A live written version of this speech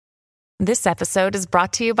This episode is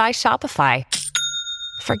brought to you by Shopify.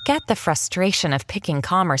 Forget the frustration of picking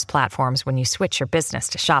commerce platforms when you switch your business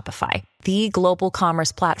to Shopify, the global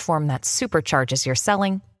commerce platform that supercharges your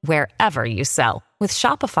selling wherever you sell. With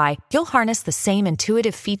Shopify, you'll harness the same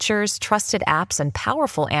intuitive features, trusted apps, and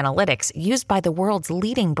powerful analytics used by the world's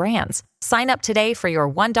leading brands. Sign up today for your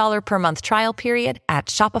 $1 per month trial period at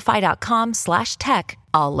shopify.com/tech,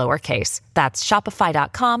 all lowercase. That's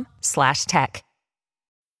shopify.com/tech.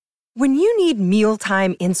 When you need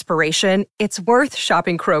mealtime inspiration, it's worth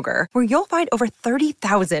shopping Kroger, where you'll find over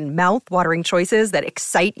 30,000 mouth-watering choices that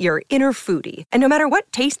excite your inner foodie. And no matter what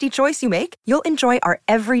tasty choice you make, you'll enjoy our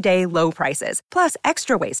everyday low prices, plus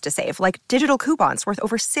extra ways to save, like digital coupons worth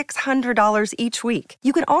over $600 each week.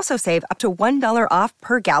 You can also save up to $1 off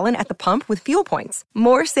per gallon at the pump with fuel points.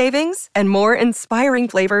 More savings and more inspiring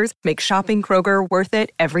flavors make shopping Kroger worth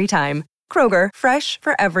it every time. Kroger, fresh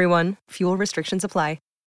for everyone. Fuel restrictions apply.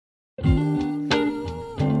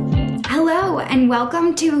 Hello, and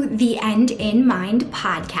welcome to the End in Mind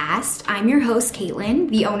podcast. I'm your host, Caitlin,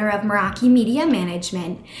 the owner of Meraki Media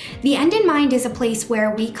Management. The End in Mind is a place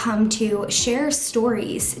where we come to share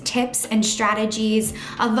stories, tips, and strategies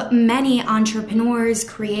of many entrepreneurs,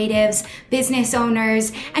 creatives, business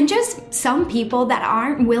owners, and just some people that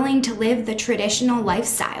aren't willing to live the traditional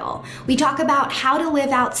lifestyle. We talk about how to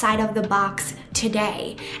live outside of the box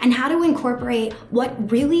today and how to incorporate what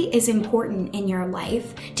really is important in your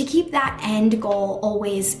life to keep that end goal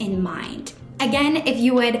always in mind. Again, if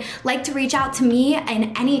you would like to reach out to me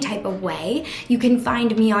in any type of way, you can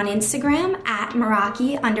find me on Instagram at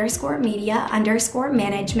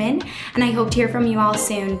Meraki_media_management. And I hope to hear from you all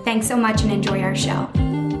soon. Thanks so much and enjoy our show.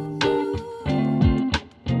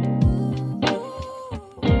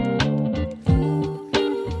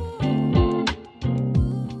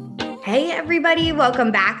 Hey everybody,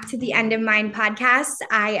 welcome back to the End in Mind podcast.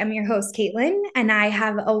 I am your host, Caitlin, and I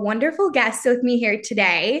have a wonderful guest with me here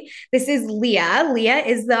today. This is Leah. Leah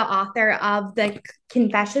is the author of The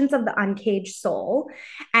Confessions of the Uncaged Soul.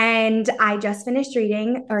 And I just finished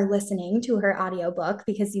reading or listening to her audiobook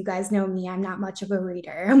because you guys know me, I'm not much of a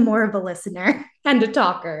reader. I'm more of a listener and a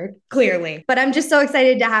talker, clearly. But I'm just so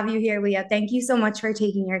excited to have you here, Leah. Thank you so much for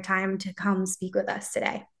taking your time to come speak with us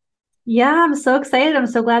today. Yeah, I'm so excited. I'm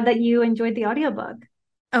so glad that you enjoyed the audiobook.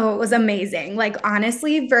 Oh, it was amazing. Like,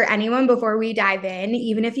 honestly, for anyone before we dive in,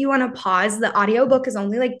 even if you want to pause, the audiobook is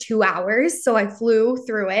only like 2 hours. So I flew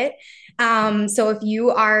through it. So if you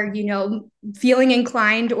are, feeling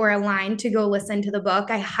inclined or aligned to go listen to the book,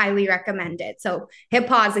 I highly recommend it. So hit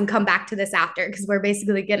pause and come back to this after, because we're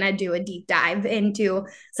basically going to do a deep dive into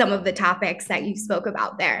some of the topics that you spoke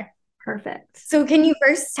about there. Perfect. So can you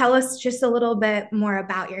first tell us just a little bit more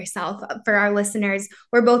about yourself for our listeners?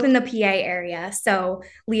 We're both in the PA area. So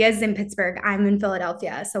Leah's in Pittsburgh, I'm in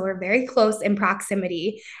Philadelphia. So we're very close in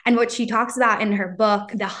proximity. And what she talks about in her book,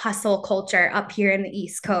 the hustle culture up here in the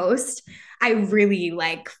East Coast, I really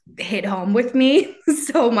hit home with me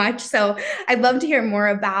so much. So I'd love to hear more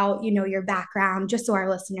about, your background, just so our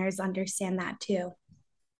listeners understand that too.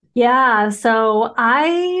 Yeah, so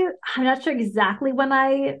I'm not sure exactly when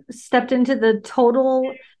I stepped into the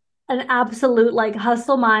total and absolute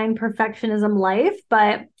hustle mind perfectionism life,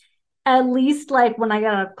 but at least when I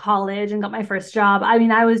got out of college and got my first job,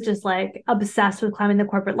 I was just obsessed with climbing the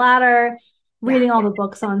corporate ladder, reading all the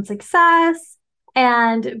books on success,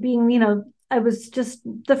 and being, I was just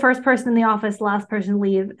the first person in the office, last person to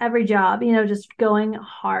leave every job, just going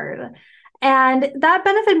hard. And that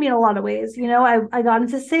benefited me in a lot of ways. I got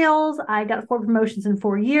into sales. I got 4 promotions in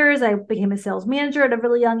 4 years. I became a sales manager at a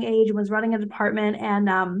really young age and was running a department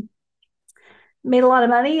and made a lot of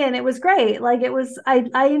money. And it was great. I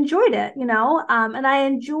enjoyed it, and I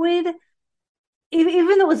enjoyed,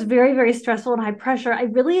 even though it was very, very stressful and high pressure, I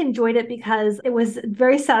really enjoyed it because it was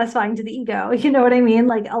very satisfying to the ego. You know what I mean?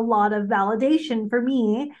 A lot of validation for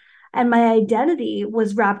me, and my identity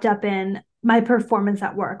was wrapped up in my performance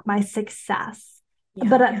at work, my success.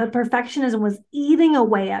 But perfectionism was eating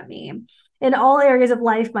away at me in all areas of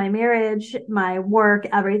life, my marriage, my work,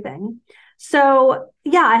 everything. So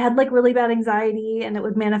I had really bad anxiety, and it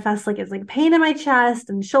would manifest as pain in my chest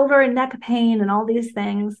and shoulder and neck pain and all these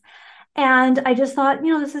things. And I just thought,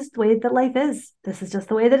 this is the way that life is. This is just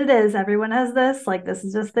the way that it is. Everyone has this, this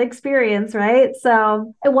is just the experience, right?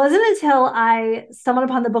 So it wasn't until I stumbled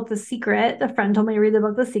upon the book, The Secret, a friend told me to read the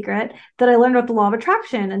book, The Secret, that I learned about the law of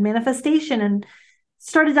attraction and manifestation and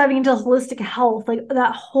started diving into holistic health.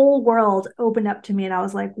 That whole world opened up to me. And I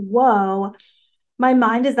was like, whoa, my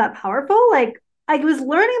mind is that powerful. I was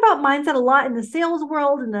learning about mindset a lot in the sales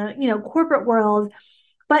world and the, corporate world,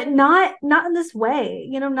 but not in this way,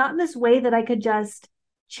 not in this way that I could just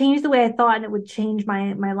change the way I thought and it would change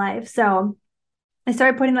my life. So I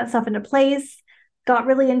started putting that stuff into place, got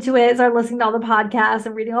really into it, started listening to all the podcasts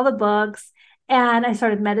and reading all the books. And I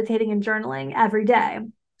started meditating and journaling every day,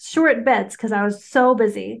 short bits, because I was so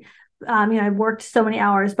busy. I worked so many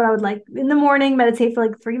hours, but I would like in the morning meditate for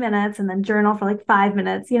like 3 minutes and then journal for like 5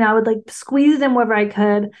 minutes. I would like squeeze it in wherever I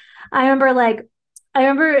could. My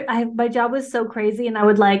job was so crazy and I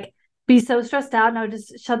would like be so stressed out and I would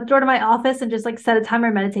just shut the door to my office and just like set a timer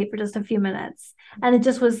and meditate for just a few minutes. And it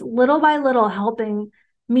just was little by little helping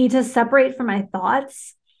me to separate from my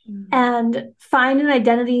thoughts and find an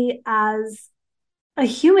identity as a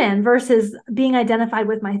human versus being identified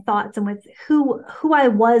with my thoughts and with who I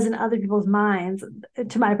was in other people's minds,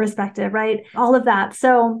 to my perspective, right? All of that.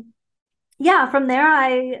 So yeah, from there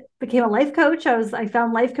I became a life coach. I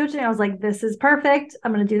found life coaching. I was like, this is perfect.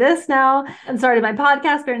 I'm going to do this now, and started my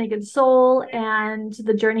podcast, Bare Naked Soul, and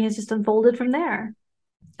the journey has just unfolded from there.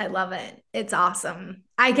 I love it. It's awesome.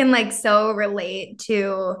 I can like so relate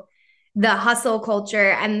to the hustle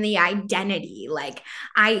culture and the identity. Like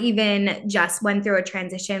I even just went through a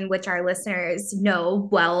transition, which our listeners know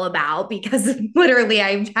well about because literally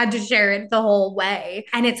I've had to share it the whole way.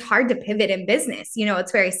 And it's hard to pivot in business.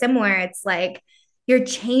 It's very similar. It's like you're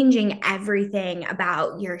changing everything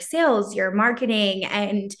about your sales, your marketing,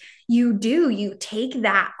 and you take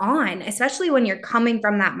that on, especially when you're coming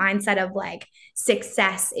from that mindset of like,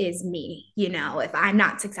 success is me, if I'm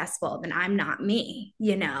not successful, then I'm not me,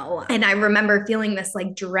 and I remember feeling this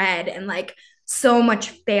like dread and like so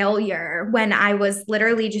much failure when I was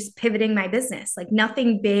literally just pivoting my business, like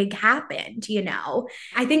nothing big happened,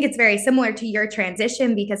 I think it's very similar to your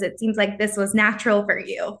transition because it seems like this was natural for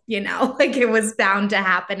you, like it was bound to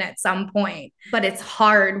happen at some point, but it's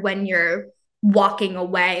hard when you're walking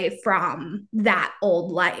away from that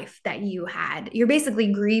old life that you had. You're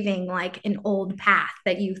basically grieving like an old path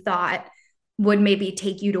that you thought would maybe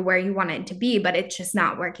take you to where you wanted to be, but it's just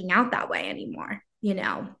not working out that way anymore,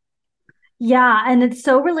 Yeah. And it's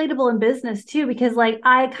so relatable in business too, because like,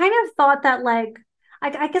 I kind of thought that like,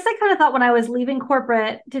 I guess I kind of thought when I was leaving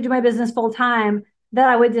corporate to do my business full time, that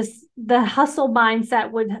I would the hustle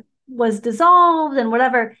mindset was dissolved and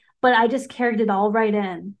whatever, but I just carried it all right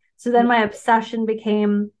in. So then my obsession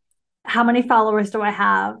became, how many followers do I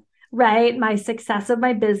have, right? My success of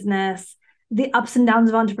my business, the ups and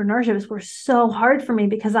downs of entrepreneurship were so hard for me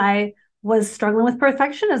because I was struggling with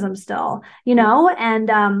perfectionism still,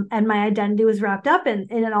 and my identity was wrapped up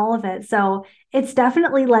in all of it. So it's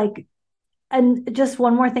definitely like, and just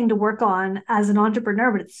one more thing to work on as an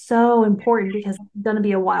entrepreneur, but it's so important because it's going to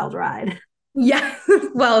be a wild ride. Yeah,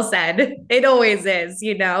 well said. It always is,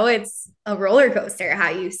 it's a roller coaster, how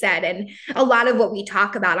you said. And a lot of what we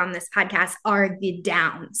talk about on this podcast are the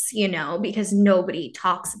downs, because nobody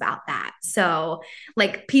talks about that. So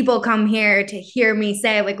like people come here to hear me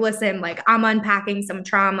say like, listen, like I'm unpacking some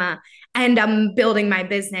trauma and I'm building my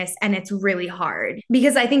business and it's really hard,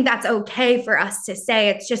 because I think that's okay for us to say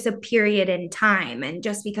it's just a period in time. And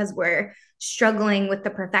just because we're struggling with the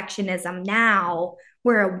perfectionism now,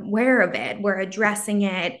 we're aware of it, we're addressing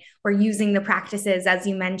it, we're using the practices, as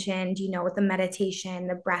you mentioned, with the meditation,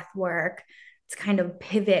 the breath work, to kind of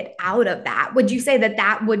pivot out of that. Would you say that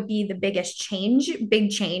that would be the big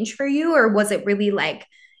change for you? Or was it really like,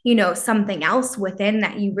 something else within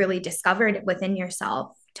that you really discovered within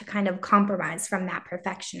yourself to kind of compromise from that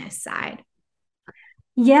perfectionist side?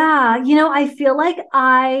 Yeah, I feel like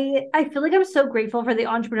I'm so grateful for the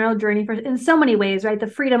entrepreneurial journey in so many ways, right? The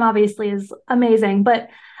freedom obviously is amazing, but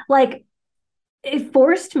like it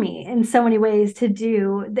forced me in so many ways to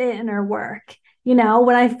do the inner work. When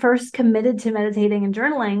I first committed to meditating and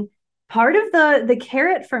journaling, part of the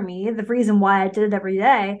carrot for me, the reason why I did it every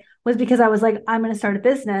day, was because I was like, I'm going to start a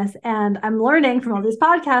business and I'm learning from all these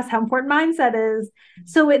podcasts how important mindset is.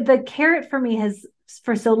 So the carrot for me has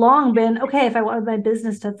for so long been, okay, if I want my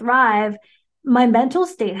business to thrive, my mental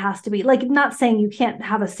state has to be like, not saying you can't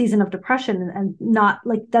have a season of depression and not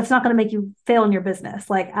like, that's not going to make you fail in your business,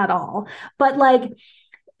 like at all. But like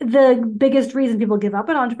the biggest reason people give up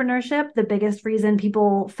on entrepreneurship, the biggest reason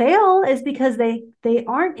people fail is because they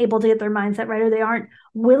aren't able to get their mindset right, or they aren't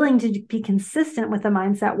willing to be consistent with the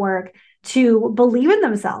mindset work to believe in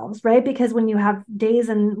themselves, right? Because when you have days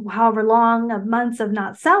and however long of months of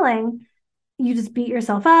not selling, you just beat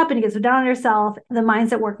yourself up and you get so down on yourself. The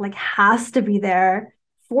mindset work like has to be there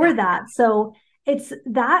for that. So it's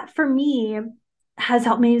that for me has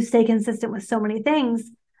helped me stay consistent with so many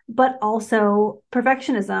things, but also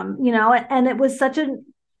perfectionism, and it was such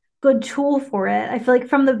good tool for it. I feel like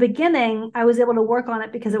from the beginning, I was able to work on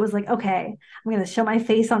it because it was like, okay, I'm going to show my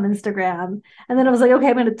face on Instagram. And then I was like, okay,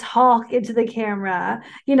 I'm going to talk into the camera,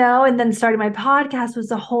 and then starting my podcast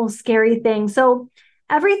was a whole scary thing. So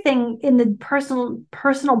everything in the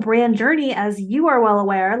personal brand journey, as you are well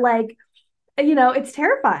aware, like, it's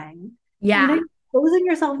terrifying. Yeah. Exposing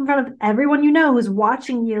yourself in front of everyone who's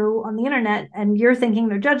watching you on the internet, and you're thinking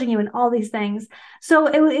they're judging you and all these things. So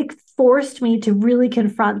it forced me to really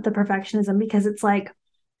confront the perfectionism, because it's like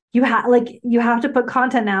you have to put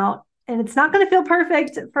content out, and it's not going to feel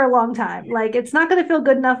perfect for a long time. Like, it's not going to feel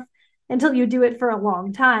good enough until you do it for a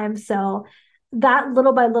long time. So that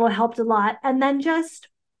little by little helped a lot. And then just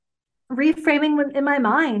reframing in my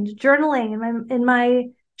mind, journaling in my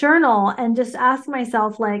journal, and just ask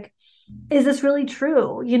myself, like, is this really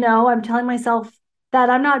true? I'm telling myself that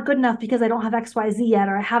I'm not good enough because I don't have XYZ yet,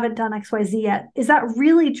 or I haven't done XYZ yet. Is that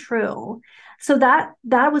really true? So that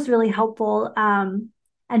was really helpful. And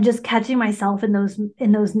just catching myself in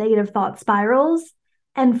those negative thought spirals,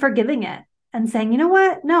 and forgiving it, and saying, you know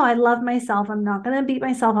what? No, I love myself. I'm not going to beat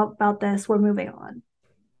myself up about this. We're moving on.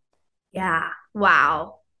 Yeah.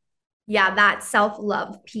 Wow. Yeah, that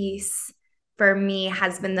self-love piece for me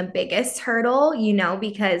has been the biggest hurdle,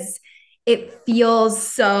 because it feels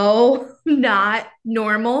so not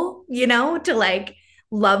normal, to like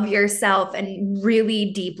love yourself and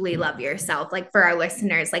really deeply love yourself. Like, for our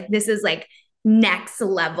listeners, like, this is like next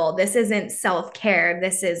level. This isn't self-care.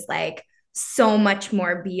 This is like so much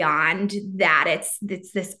more beyond that. It's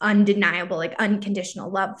this undeniable, like,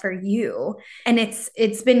 unconditional love for you. And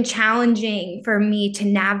it's been challenging for me to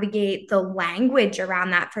navigate the language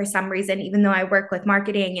around that for some reason, even though I work with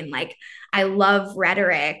marketing and like I love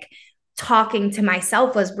rhetoric. Talking to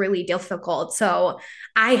myself was really difficult. So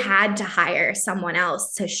I had to hire someone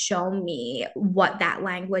else to show me what that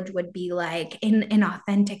language would be like in an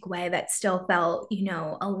authentic way that still felt,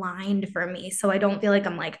 aligned for me. So I don't feel like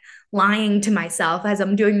I'm like lying to myself as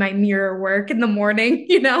I'm doing my mirror work in the morning,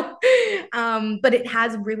 But it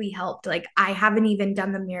has really helped. Like, I haven't even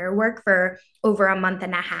done the mirror work for over a month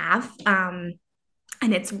and a half. And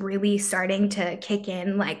it's really starting to kick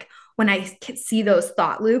in. Like, when I see those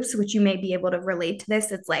thought loops, which you may be able to relate to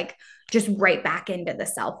this, it's like just right back into the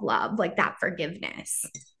self-love, like that forgiveness.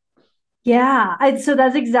 Yeah. So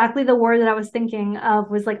that's exactly the word that I was thinking of,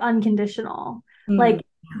 was like unconditional. Like,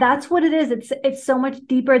 that's what it is. It's so much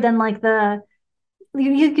deeper than like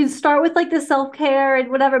you can start with like the self-care and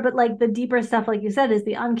whatever, but like the deeper stuff, like you said, is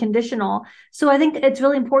the unconditional. So I think it's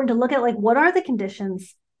really important to look at, like, what are the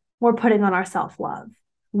conditions we're putting on our self-love?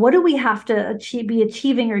 What do we have to be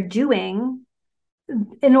achieving or doing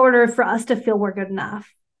in order for us to feel we're good enough?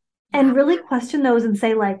 And really question those and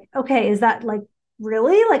say, like, okay, is that like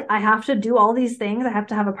really, like, I have to do all these things? I have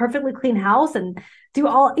to have a perfectly clean house and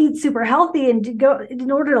eat super healthy and go in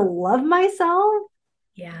order to love myself?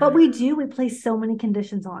 Yeah. But we place so many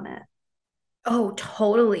conditions on it. Oh,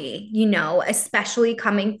 totally. Especially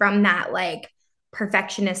coming from that like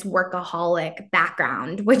perfectionist workaholic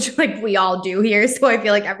background, which like we all do here. So I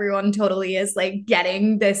feel like everyone totally is like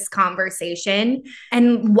getting this conversation.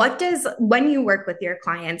 And when you work with your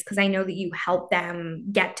clients, because I know that you help them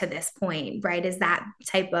get to this point, right? Is that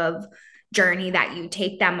type of journey that you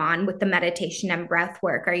take them on with the meditation and breath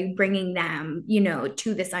work? Are you bringing them,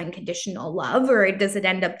 to this unconditional love, or does it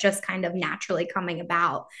end up just kind of naturally coming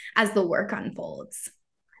about as the work unfolds?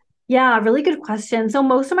 Yeah, really good question. So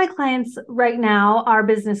most of my clients right now are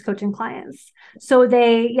business coaching clients. So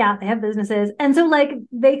they have businesses. And so like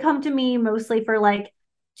they come to me mostly for like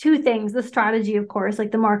two things: the strategy, of course,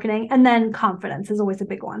 like the marketing, and then confidence is always a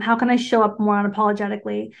big one. How can I show up more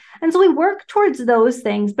unapologetically? And so we work towards those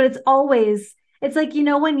things, but it's like,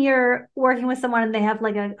 when you're working with someone and they have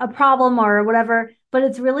like a problem or whatever, but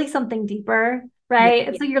it's really something deeper, right?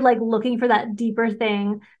 Yeah. So you're like looking for that deeper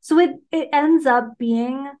thing. So it ends up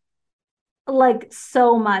being like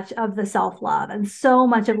so much of the self-love and so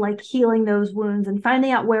much of like healing those wounds and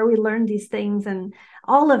finding out where we learned these things and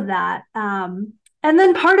all of that. And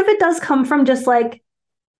then part of it does come from just like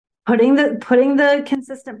putting the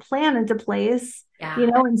consistent plan into place,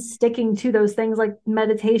 and sticking to those things, like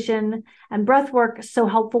meditation and breath work is so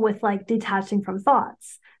helpful with like detaching from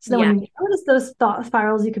thoughts. So then when you notice those thought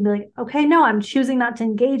spirals, you can be like, okay, no, I'm choosing not to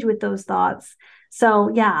engage with those thoughts.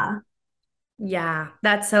 So yeah. Yeah,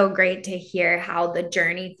 that's so great to hear how the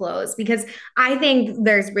journey flows, because I think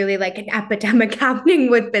there's really like an epidemic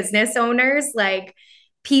happening with business owners. Like,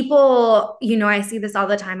 people, I see this all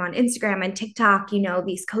the time on Instagram and TikTok,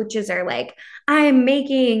 these coaches are like, I'm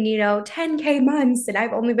making, 10K months and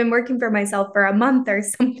I've only been working for myself for a month or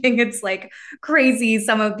something. It's like crazy,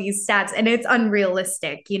 some of these stats, and it's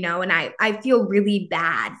unrealistic, and I feel really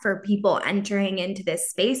bad for people entering into this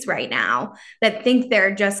space right now that think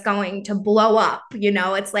they're just going to blow up.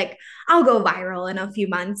 It's like, I'll go viral in a few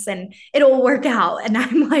months and it'll work out. And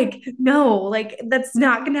I'm like, no, like that's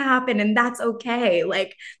not going to happen. And that's okay.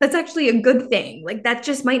 Like, that's actually a good thing. Like, that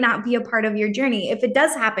just might not be a part of your journey. If it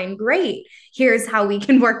does happen, great. Here's how we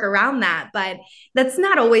can work around that. But that's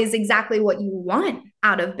not always exactly what you want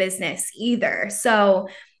out of business either. So,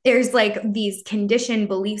 there's like these conditioned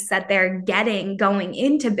beliefs that they're getting going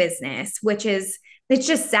into business, which is, it's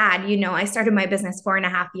just sad. I started my business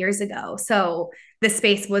 4.5 years ago. So the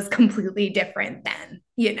space was completely different then.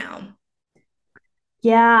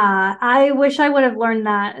 Yeah, I wish I would have learned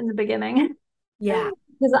that in the beginning. Yeah.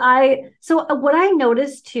 Because so what I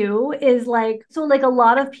noticed too is like, so like a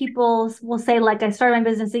lot of people will say, like, I started my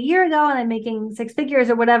business a year ago and I'm making 6 figures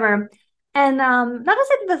or whatever. And not to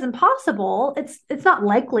say that that's impossible. It's not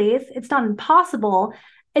likely. It's not impossible.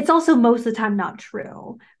 It's also most of the time not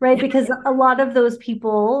true, right? Because a lot of those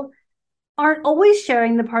people aren't always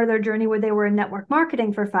sharing the part of their journey where they were in network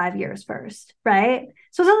marketing for 5 years first, right?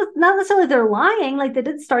 So it's not necessarily they're lying. Like, they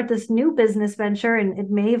did start this new business venture and it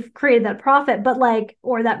may have created that profit, but like,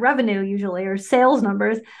 or that revenue usually, or sales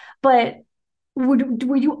numbers. But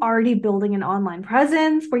were you already building an online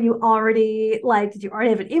presence? Were you already like, did you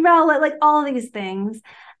already have an email? Like all these things.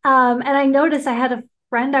 And I noticed I had a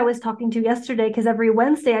friend I was talking to yesterday, because every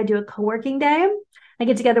Wednesday I do a co-working day. I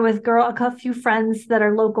get together with a few friends that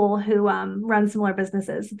are local who run similar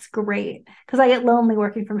businesses. It's great because I get lonely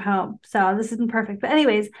working from home. So this isn't perfect. But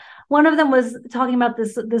anyways, one of them was talking about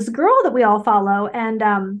this girl that we all follow,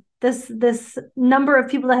 and this number of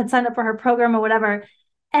people that had signed up for her program or whatever,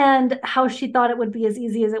 and how she thought it would be as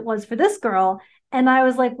easy as it was for this girl. And I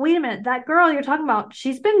was like, wait a minute, that girl you're talking about,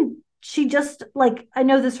 she just, like, I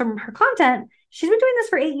know this from her content, she's been doing this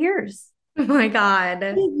for 8 years. Oh my God.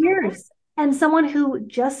 8 years. And someone who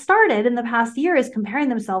just started in the past year is comparing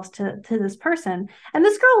themselves to this person. And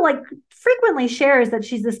this girl, like, frequently shares that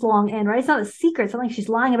she's this long in, right? It's not a secret. It's not like she's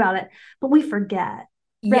lying about it, but we forget.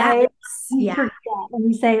 Right? Yes. We Yeah. forget, and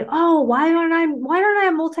we say, oh, why aren't I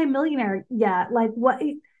a multimillionaire yet? Like, what?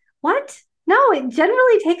 No, it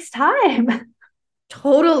generally takes time.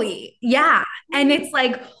 Totally. Yeah. And it's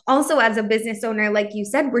like, also as a business owner, like you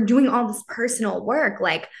said, we're doing all this personal work.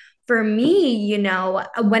 Like, for me,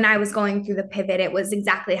 when I was going through the pivot, it was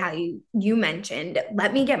exactly how you mentioned.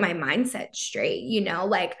 Let me get my mindset straight.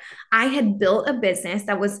 Like, I had built a business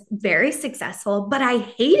that was very successful, but I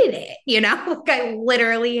hated it. Like, I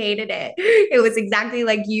literally hated it. It was exactly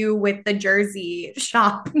like you with the jersey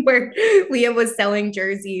shop where Leah was selling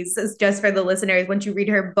jerseys. So just for the listeners, once you read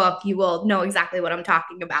her book, you will know exactly what I'm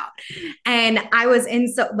talking about. And I was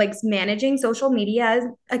managing social media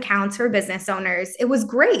accounts for business owners. It was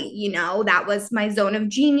great. That was my zone of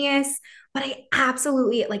genius. But I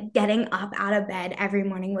absolutely, like, getting up out of bed every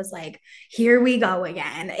morning was like, here we go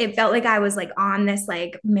again. It felt like I was like on this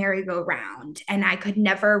like merry-go-round and I could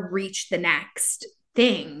never reach the next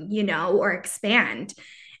thing, or expand.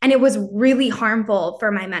 And it was really harmful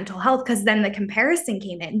for my mental health because then the comparison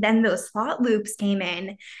came in, then those thought loops came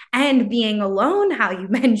in, and being alone, how you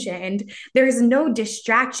mentioned, there's no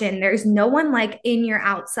distraction. There's no one like in your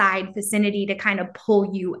outside vicinity to kind of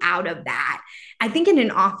pull you out of that. I think in an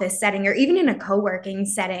office setting or even in a co-working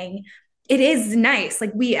setting, it is nice.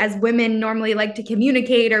 Like, we as women normally like to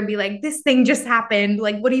communicate or be like, this thing just happened.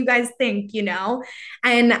 Like, what do you guys think?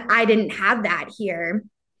 And I didn't have that here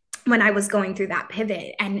when I was going through that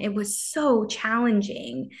pivot. And it was so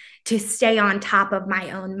challenging to stay on top of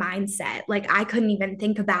my own mindset. Like, I couldn't even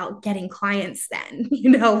think about getting clients then,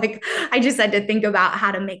 like, I just had to think about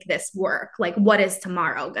how to make this work. Like, what is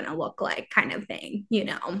tomorrow going to look like, kind of thing.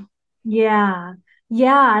 Yeah.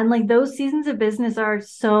 Yeah. And like, those seasons of business are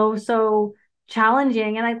so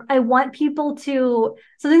challenging. And I want people to,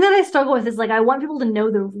 something that I struggle with is, like, I want people to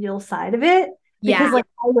know the real side of it. Because like,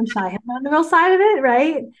 I wish I had known the real side of it,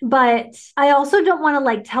 right? But I also don't want to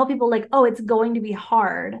like tell people like, oh, it's going to be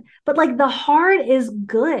hard. But like, the hard is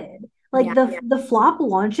good. Like, the flop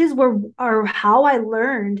launches are how I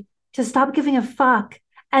learned to stop giving a fuck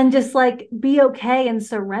and just like be okay and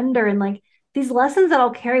surrender. And like, these lessons that I'll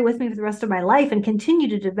carry with me for the rest of my life and continue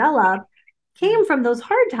to develop came from those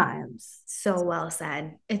hard times. So well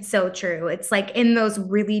said. It's so true. It's like in those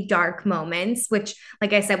really dark moments, which,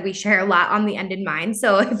 like I said, we share a lot on the End in Mind.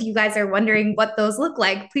 So if you guys are wondering what those look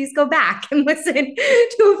like, please go back and listen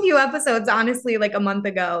to a few episodes. Honestly, like a month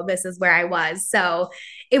ago, this is where I was. So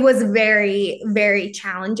it was very, very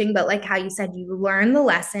challenging. But like how you said, you learn the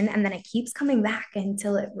lesson and then it keeps coming back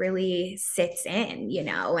until it really sits in,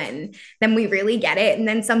 and then we really get it. And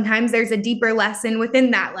then sometimes there's a deeper lesson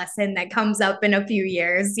within that lesson that comes up in a few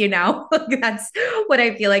years. That's what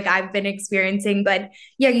I feel like I've been experiencing. But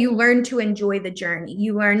yeah, you learn to enjoy the journey.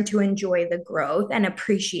 You learn to enjoy the growth and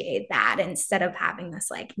appreciate that instead of having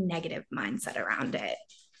this like negative mindset around it.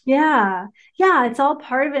 Yeah. Yeah. It's all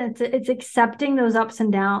part of it. It's accepting those ups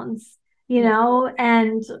and downs,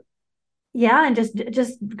 and yeah, and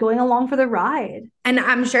just going along for the ride. And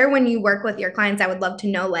I'm sure when you work with your clients, I would love to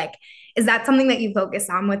know, like, is that something that you focus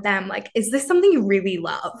on with them? Like, is this something you really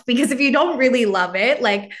love? Because if you don't really love it,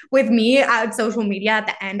 like with me at social media at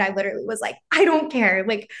the end, I literally was like, I don't care.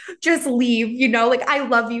 Like, just leave, like I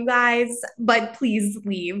love you guys, but please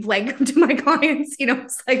leave. Like to my clients,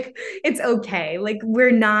 it's like, it's okay. Like,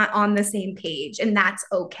 we're not on the same page and that's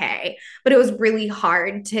okay. But it was really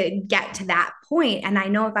hard to get to that point. And I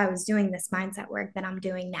know if I was doing this mindset work that I'm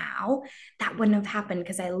doing now, that wouldn't have happened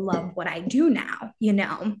because I love what I do now.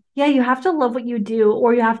 Yeah, you have to love what you do,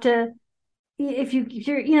 or you have to, if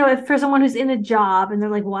you're, if for someone who's in a job and they're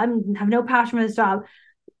like, well, I have no passion for this job,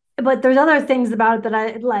 but there's other things about it that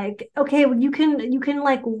I like. Okay, well, you can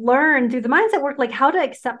like learn through the mindset work, like how to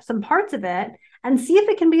accept some parts of it and see if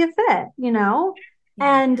it can be a fit,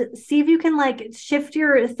 and see if you can like shift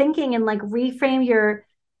your thinking and like reframe your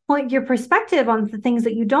perspective on the things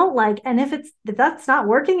that you don't like. And if that's not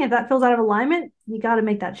working, if that feels out of alignment, you got to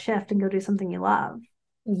make that shift and go do something you love.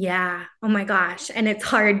 Yeah. Oh my gosh. And it's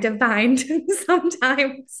hard to find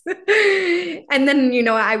sometimes. And then,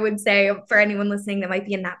 I would say for anyone listening that might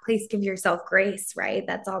be in that place, give yourself grace, right?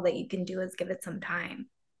 That's all that you can do is give it some time.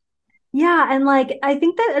 Yeah. And like, I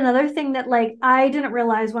think that another thing that like I didn't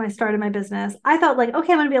realize when I started my business, I thought like,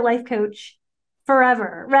 okay, I'm going to be a life coach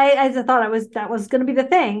forever, right? I just thought that was going to be the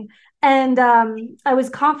thing. And I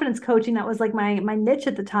was confidence coaching. That was like my niche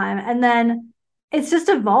at the time. And then it's just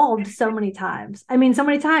evolved so many times. I mean, so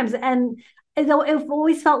many times. And it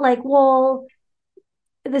always felt like, well,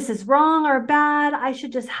 this is wrong or bad. I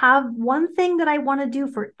should just have one thing that I want to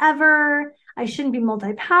do forever. I shouldn't be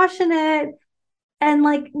multi-passionate. And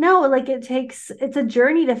like, no, like it's a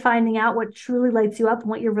journey to finding out what truly lights you up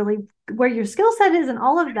and where your skill set is and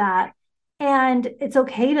all of that. And it's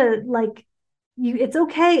okay to like it's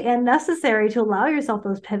okay and necessary to allow yourself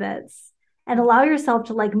those pivots and allow yourself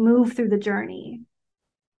to like move through the journey.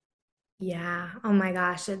 Yeah. Oh my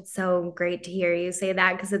gosh. It's so great to hear you say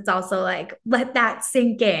that because it's also like, let that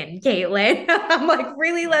sink in, Caitlin. I'm like,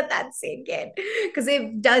 really let that sink in because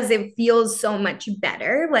it feels so much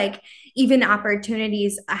better. Like, even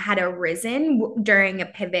opportunities had arisen during a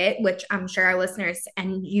pivot, which I'm sure our listeners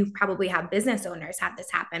and you probably have business owners have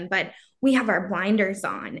this happen, but we have our blinders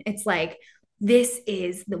on. It's like, this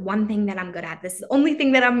is the one thing that I'm good at. This is the only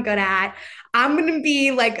thing that I'm good at. I'm going to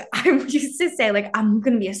be like, I used to say, like, I'm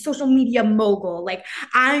going to be a social media mogul. Like,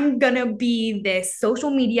 I'm going to be this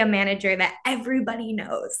social media manager that everybody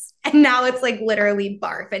knows. And now it's like literally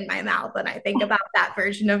barf in my mouth when I think about that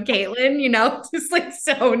version of Caitlin, just like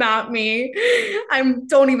so not me. I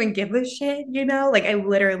don't even give a shit, like I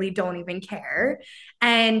literally don't even care.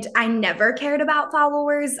 And I never cared about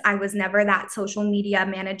followers. I was never that social media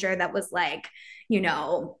manager that was like,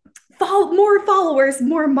 more followers,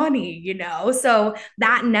 more money. So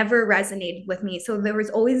that never resonated with me. So there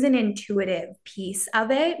was always an intuitive piece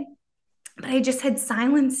of it, but I just had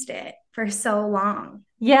silenced it for so long.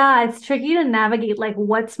 Yeah, it's tricky to navigate like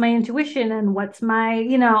what's my intuition and what's my,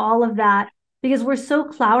 all of that because we're so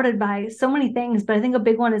clouded by so many things. But I think a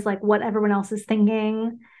big one is like what everyone else is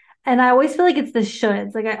thinking. And I always feel like it's the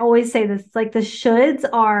shoulds. Like I always say this, like the shoulds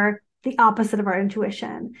are the opposite of our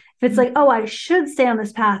intuition. If it's like, oh, I should stay on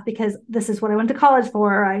this path because this is what I went to college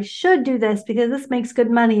for, or I should do this because this makes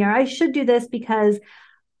good money, or I should do this because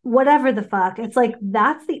whatever the fuck. It's like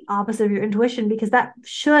that's the opposite of your intuition because that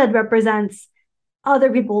should represents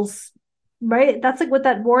other people's, right? That's like what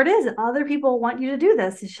that word is. Other people want you to do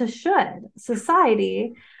this. It's just should,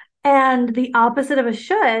 society. And the opposite of a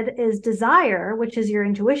should is desire, which is your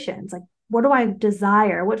intuition. It's like, what do I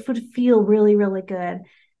desire? What would feel really, really good?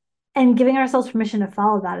 And giving ourselves permission to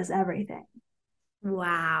follow that is everything.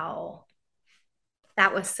 Wow.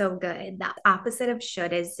 That was so good. The opposite of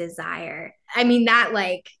should is desire. I mean,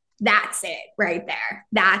 that's it right there.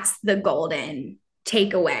 That's the golden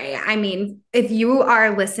takeaway. I mean, if you are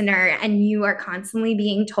a listener and you are constantly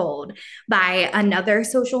being told by another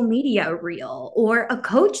social media reel or a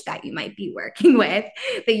coach that you might be working with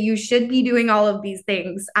that you should be doing all of these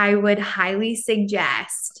things, I would highly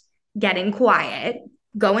suggest getting quiet.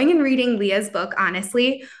 Going and reading Leah's book,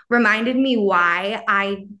 honestly, reminded me why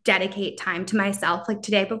I dedicate time to myself. Like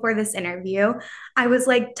today before this interview, I was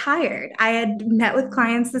like tired. I had met with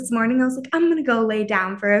clients this morning. I was like, I'm going to go lay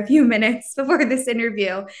down for a few minutes before this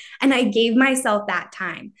interview. And I gave myself that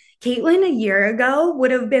time. Caitlin a year ago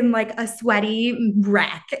would have been like a sweaty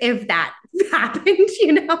wreck if that happened,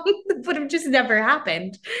 it would have just never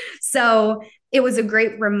happened. So it was a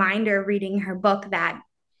great reminder reading her book that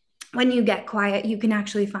when you get quiet, you can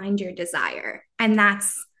actually find your desire. And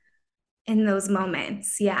that's in those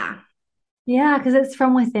moments. Yeah. Yeah, because it's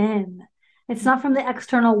from within. It's not from the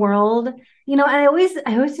external world. And I always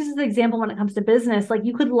use this example when it comes to business. Like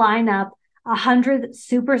you could line up 100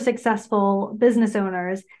 super successful business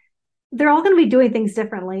owners. They're all going to be doing things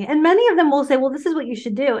differently. And many of them will say, well, this is what you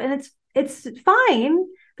should do. And it's fine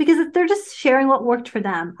because they're just sharing what worked for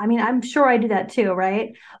them. I mean, I'm sure I do that too,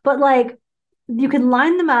 right? But like you can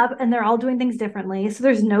line them up and they're all doing things differently. So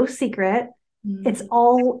there's no secret. It's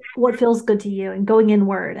all what feels good to you and going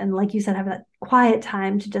inward. And like you said, have that quiet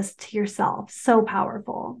time to yourself. So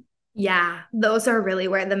powerful. Yeah, those are really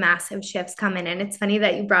where the massive shifts come in. And it's funny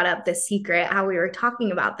that you brought up The Secret, how we were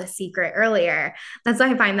talking about The Secret earlier. That's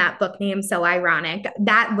why I find that book name so ironic.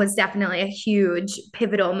 That was definitely a huge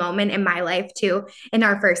pivotal moment in my life too. In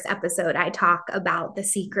our first episode, I talk about The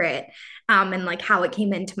Secret and like how it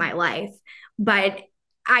came into my life. But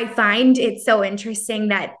I find it so interesting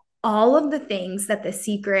that all of the things that The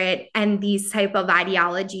Secret and these type of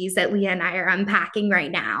ideologies that Leah and I are unpacking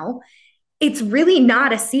right now, it's really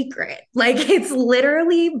not a secret. Like it's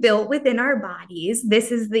literally built within our bodies.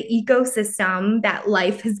 This is the ecosystem that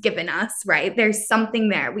life has given us, right? There's something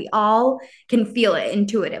there. We all can feel it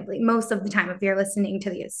intuitively. Most of the time, if you're listening to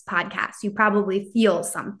this podcast, you probably feel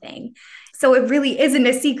something. So it really isn't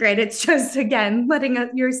a secret. It's just, again, letting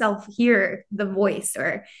yourself hear the voice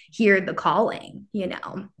or hear the calling.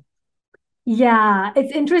 Yeah,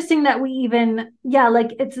 it's interesting that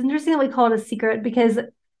it's interesting that we call it a secret because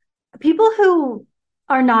people who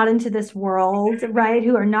are not into this world, right,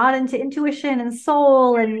 who are not into intuition and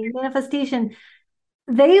soul and manifestation,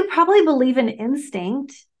 they probably believe in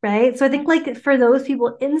instinct, right? So I think like for those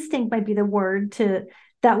people, instinct might be the word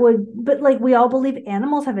but like we all believe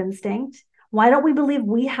animals have instinct. Why don't we believe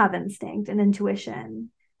we have instinct and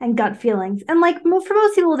intuition and gut feelings? And like for most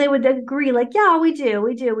people, they would agree like, yeah, we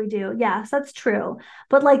do. Yes, that's true.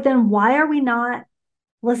 But like, then why are we not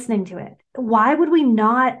listening to it? Why would we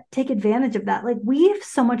not take advantage of that? Like we have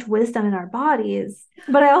so much wisdom in our bodies.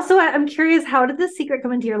 But I'm curious, how did The Secret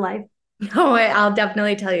come into your life? Oh, I'll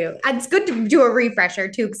definitely tell you. It's good to do a refresher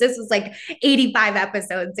too, because this was like 85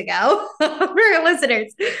 episodes ago for our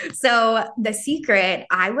listeners. So The Secret,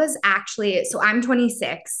 I'm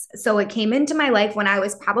 26. So it came into my life when I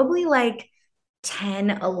was probably like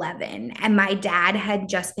 10, 11. And my dad had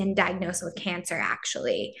just been diagnosed with cancer,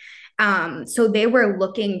 actually. So they were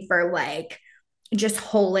looking for like just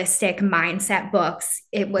holistic mindset books.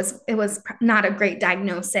 It was not a great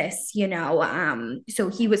diagnosis, so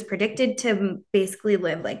he was predicted to basically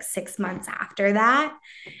live like 6 months after that.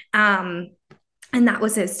 And that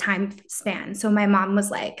was his time span. So my mom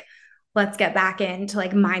was like, let's get back into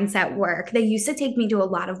like mindset work. They used to take me to a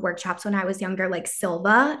lot of workshops when I was younger, like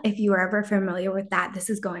Silva. If you were ever familiar with that, this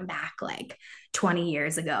is going back like 20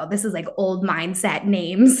 years ago. This is like old mindset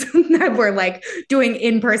names that were like doing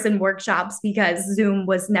in-person workshops because Zoom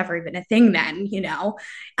was never even a thing then,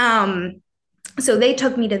 So they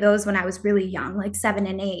took me to those when I was really young, like 7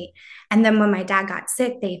 and 8. And then when my dad got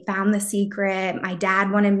sick, they found The Secret. My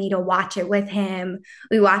dad wanted me to watch it with him.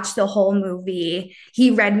 We watched the whole movie.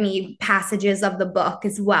 He read me passages of the book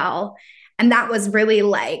as well. And that was really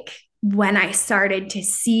like when I started to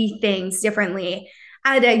see things differently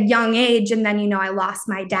at a young age. And then, I lost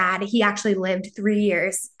my dad. He actually lived 3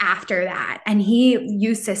 years after that. And he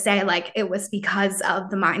used to say like it was because of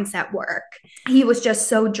the mindset work. He was just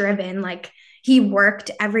so driven, like he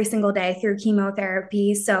worked every single day through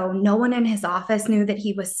chemotherapy. So no one in his office knew that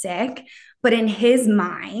he was sick. But in his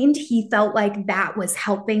mind, he felt like that was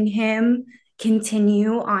helping him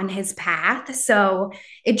continue on his path. So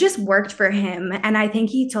it just worked for him. And I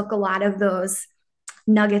think he took a lot of those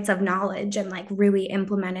nuggets of knowledge and like really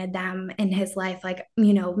implemented them in his life. Like,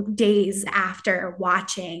 days after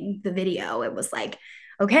watching the video, it was like,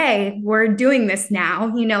 okay, we're doing this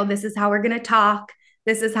now. This is how we're going to talk.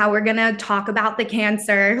 This is how we're going to talk about the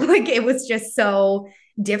cancer. Like it was just so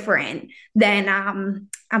different than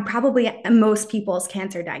probably most people's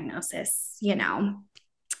cancer diagnosis, you know.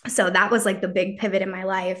 So that was like the big pivot in my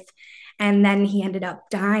life. And then he ended up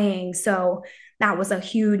dying. So that was a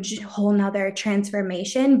huge whole nother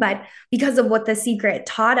transformation. But because of what The Secret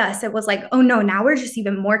taught us, it was like, oh no, now we're just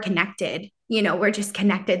even more connected. You know, we're just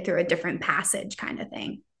connected through a different passage kind of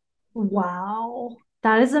thing. Wow.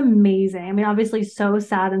 That is amazing. I mean, obviously so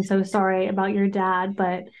sad and so sorry about your dad,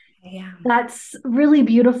 but Yeah. that's really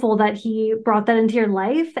beautiful that he brought that into your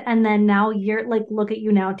life. And then now you're like, look at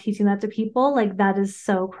you now teaching that to people. Like, that is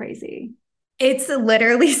so crazy. It's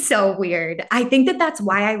literally so weird. I think that that's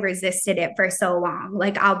why I resisted it for so long.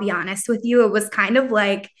 Like, I'll be honest with you, it was kind of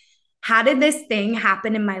like, how did this thing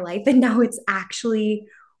happen in my life? And now it's actually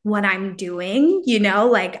what I'm doing, you know,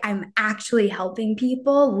 like I'm actually helping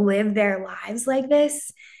people live their lives like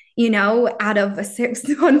this, you know, out of a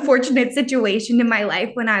unfortunate situation in my life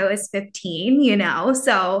when I was 15, you know.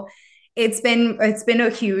 So it's been a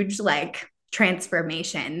huge like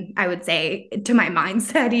transformation, I would say, to my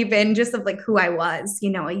mindset, even just of like who I was, you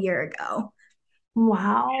know, a year ago.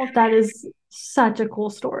 Wow. That is such a cool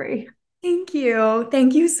story. Thank you.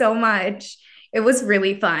 Thank you so much. It was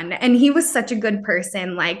really fun. And he was such a good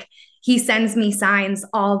person. Like, he sends me signs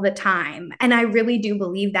all the time. And I really do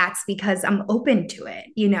believe that's because I'm open to it,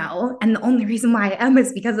 you know? And the only reason why I am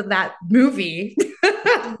is because of that movie.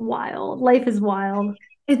 Wild. Life is wild.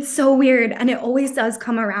 It's so weird. And it always does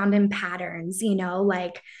come around in patterns, you know,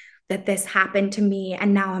 like that this happened to me.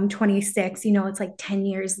 And now I'm 26, you know, it's like 10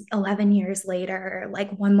 years, 11 years later, like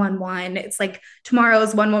 111. It's like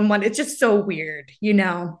tomorrow's 111. It's just so weird, you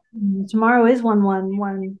know. Tomorrow is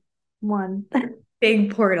 1111.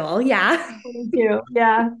 Big portal. Yeah. Thank you.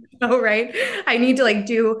 Yeah. Oh, right. I need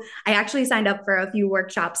to I actually signed up for a few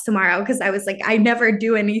workshops tomorrow because I was like, I never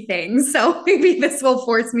do anything. So maybe this will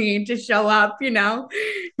force me to show up, you know?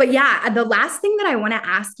 But yeah, the last thing that I want to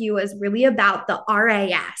ask you is really about the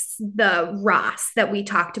RAS, the ROS that we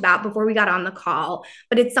talked about before we got on the call.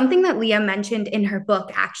 But it's something that Leah mentioned in her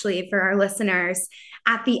book, actually, for our listeners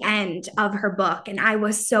at the end of her book. And I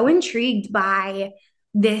was so intrigued by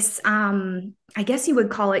this I guess you would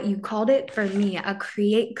call it, you called it for me,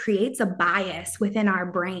 creates a bias within our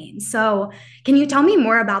brain. So can you tell me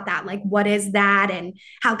more about that? Like, what is that, and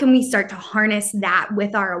how can we start to harness that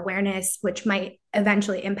with our awareness, which might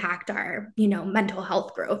eventually impact our, you know, mental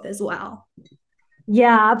health growth as well?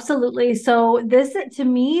 Yeah, absolutely. So this, to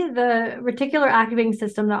me, the reticular activating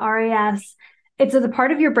system, the RAS, it's the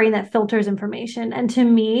part of your brain that filters information. And to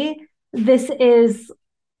me, this is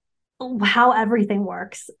how everything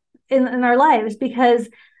works in our lives, because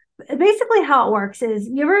basically how it works is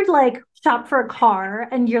you ever like shop for a car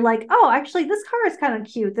and you're like, oh, actually this car is kind of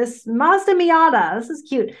cute. This Mazda Miata, this is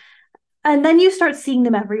cute. And then you start seeing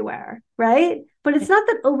them everywhere, right? But it's not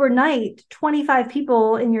that overnight 25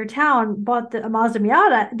 people in your town bought a Mazda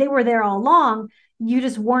Miata. They were there all along. You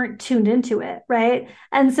just weren't tuned into it, right?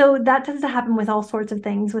 And so that tends to happen with all sorts of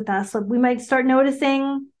things with us. So we might start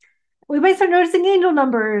noticing angel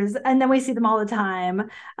numbers, and then we see them all the time.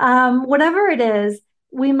 Whatever it is,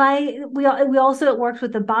 we also, it works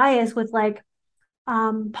with the bias with like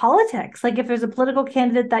politics. Like if there's a political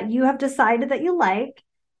candidate that you have decided that you like,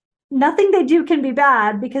 nothing they do can be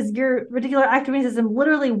bad because your reticular activating system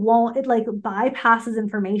literally won't, it like bypasses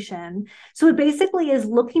information. So it basically is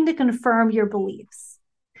looking to confirm your beliefs.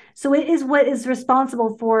 So it is what is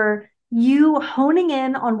responsible for you honing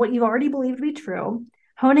in on what you've already believed to be true,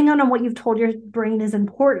 honing on what you've told your brain is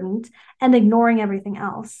important, and ignoring everything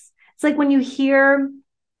else. It's like when you hear,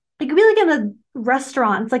 it could be like in a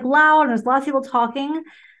restaurant, it's like loud and there's lots of people talking,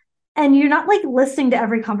 and you're not like listening to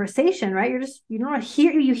every conversation, right? You don't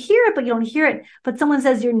hear, you hear it, but you don't hear it. But someone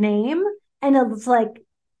says your name and it's like,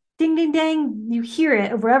 ding, ding, ding, you hear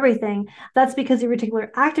it over everything. That's because your reticular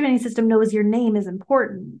activating system knows your name is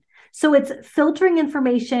important. So it's filtering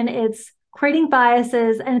information, it's creating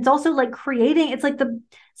biases, and it's also like creates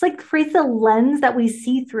the lens that we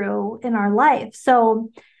see through in our life. So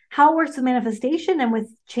how it works with manifestation and with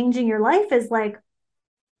changing your life is like,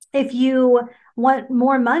 if you want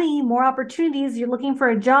more money, more opportunities, you're looking for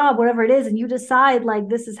a job, whatever it is, and you decide like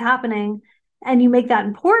this is happening and you make that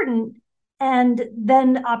important, and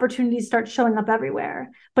then opportunities start showing up everywhere.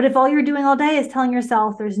 But if all you're doing all day is telling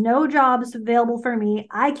yourself there's no jobs available for me,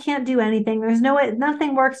 I can't do anything,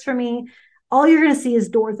 nothing works for me, all you're going to see is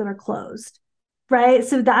doors that are closed, right?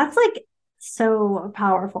 So that's like so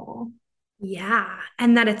powerful. Yeah.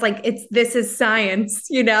 And that this is science,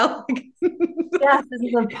 you know? Yes, this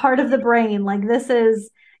is a part of the brain. Like this is,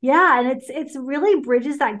 yeah. And it's really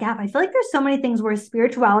bridges that gap. I feel like there's so many things where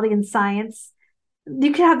spirituality and science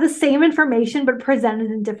you can have the same information, but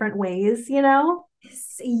presented in different ways, you know?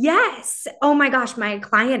 Yes. Oh my gosh. My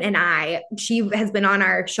client and she has been on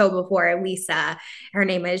our show before, Lisa. Her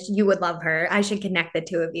name is, you would love her. I should connect the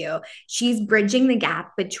two of you. She's bridging the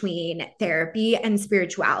gap between therapy and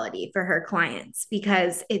spirituality for her clients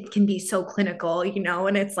because it can be so clinical,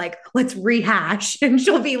 and it's like, let's rehash. And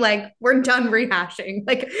she'll be like, we're done rehashing.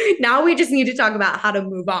 Like, now we just need to talk about how to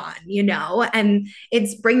move on, and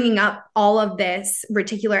it's bringing up all of this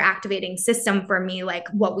reticular activating system for me, like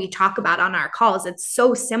what we talk about on our calls. It's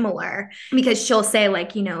so similar because she'll say,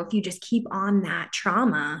 like, if you just keep on that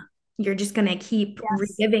trauma, you're just going to keep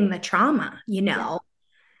reliving the trauma,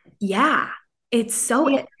 Yeah. It's so.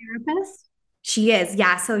 Is she a therapist? She is.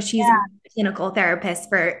 Yeah. So she's a clinical therapist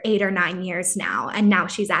for 8 or 9 years now. And now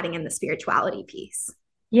she's adding in the spirituality piece.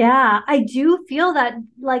 Yeah, I do feel that,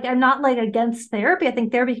 like, I'm not like against therapy. I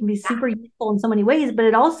think therapy can be super useful in so many ways, but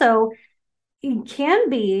it can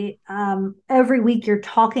be every week you're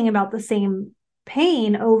talking about the same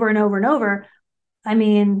pain over and over and over. I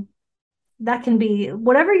mean, that can be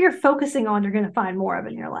whatever you're focusing on, you're going to find more of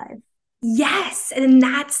in your life. Yes. And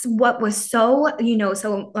that's what was so,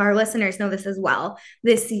 so our listeners know this as well.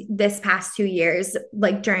 This past 2 years,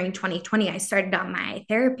 like during 2020, I started on my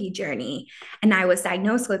therapy journey and I was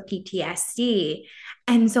diagnosed with PTSD.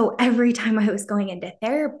 And so every time I was going into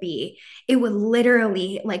therapy, it would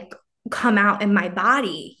literally like come out in my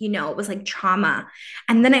body, it was like trauma.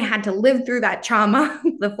 And then I had to live through that trauma,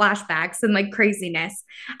 the flashbacks and like craziness.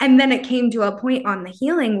 And then it came to a point on the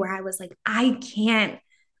healing where I was like, I can't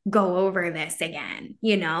go over this again,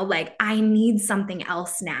 like I need something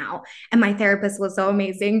else now. And my therapist was so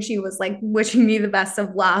amazing. She was like wishing me the best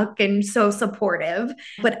of luck and so supportive.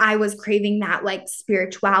 But I was craving that like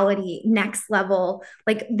spirituality, next level,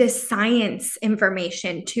 like this science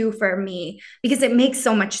information too for me, because it makes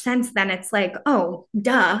so much sense. Then it's like, oh,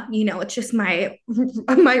 duh, it's just my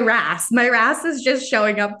RAS. My RAS is just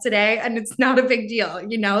showing up today and it's not a big deal,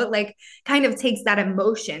 it like kind of takes that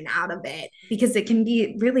emotion out of it because it can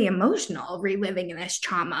be really emotional reliving this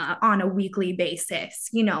trauma on a weekly basis.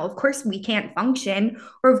 Of course we can't function,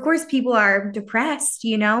 or of course people are depressed,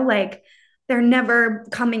 like they're never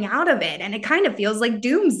coming out of it. And it kind of feels like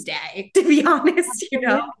doomsday, to be honest,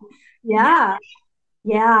 Yeah.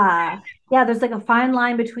 There's like a fine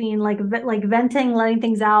line between like venting, letting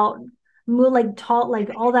things out, like talk, like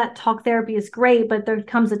all that talk therapy is great, but there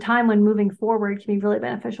comes a time when moving forward can be really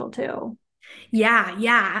beneficial too.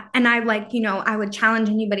 Yeah. And I I would challenge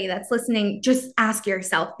anybody that's listening, just ask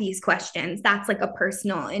yourself these questions. That's like a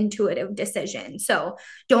personal, intuitive decision. So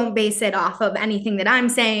don't base it off of anything that I'm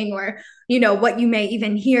saying or, what you may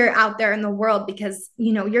even hear out there in the world, because,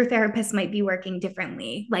 your therapist might be working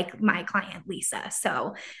differently, like my client, Lisa.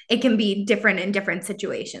 So it can be different in different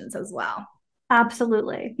situations as well.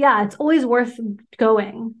 Absolutely. Yeah. It's always worth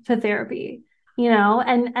going to therapy,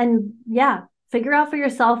 and figure out for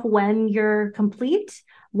yourself when you're complete,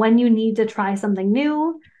 when you need to try something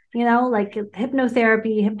new, like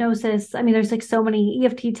hypnotherapy, hypnosis. I mean, there's like so many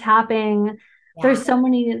EFT tapping. Yeah. There's so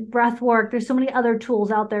many breath work. There's so many other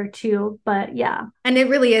tools out there too. But yeah. And it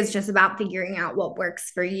really is just about figuring out what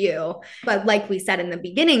works for you. But like we said in the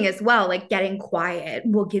beginning as well, like getting quiet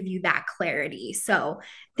will give you that clarity. So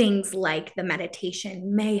things like the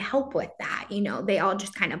meditation may help with that. They all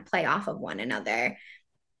just kind of play off of one another.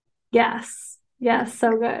 Yes.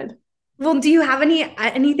 So good. Well, do you have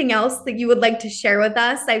anything else that you would like to share with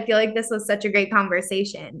us? I feel like this was such a great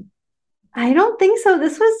conversation. I don't think so.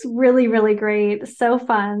 This was really, really great. So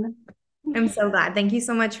fun. I'm so glad. Thank you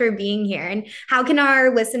so much for being here. And how can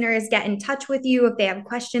our listeners get in touch with you if they have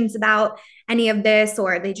questions about any of this,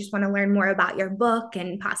 or they just want to learn more about your book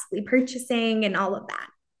and possibly purchasing and all of that?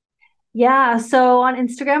 Yeah. So on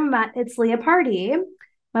Instagram, it's Leah Pardee.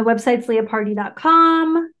 My website's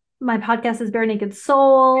leahpardee.com. My podcast is Bare Naked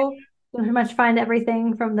Soul. You can pretty much find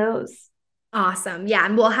everything from those. Awesome. Yeah.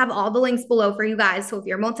 And we'll have all the links below for you guys. So if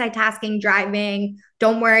you're multitasking, driving,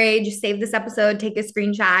 don't worry, just save this episode, take a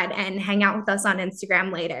screenshot, and hang out with us on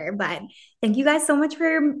Instagram later. But thank you guys so much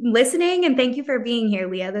for listening. And thank you for being here,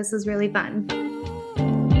 Leah. This was really fun.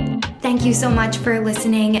 Thank you so much for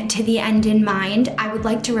listening to The End in Mind. I would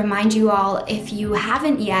like to remind you all, if you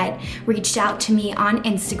haven't yet reached out to me on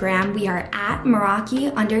Instagram, we are at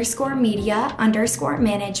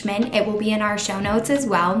Meraki_media_management. It will be in our show notes as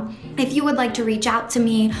well. If you would like to reach out to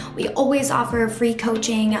me, we always offer free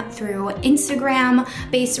coaching through Instagram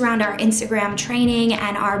based around our Instagram training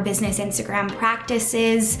and our business Instagram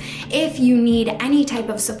practices. If you need any type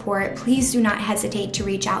of support, please do not hesitate to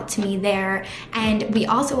reach out to me there. And we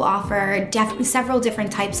also offer offer several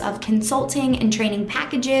different types of consulting and training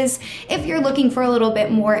packages if you're looking for a little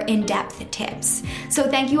bit more in-depth tips. So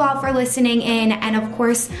thank you all for listening in, and of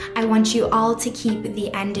course, I want you all to keep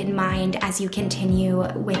the end in mind as you continue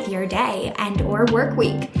with your day and or work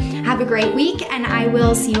week. Have a great week, and I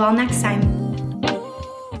will see you all next time.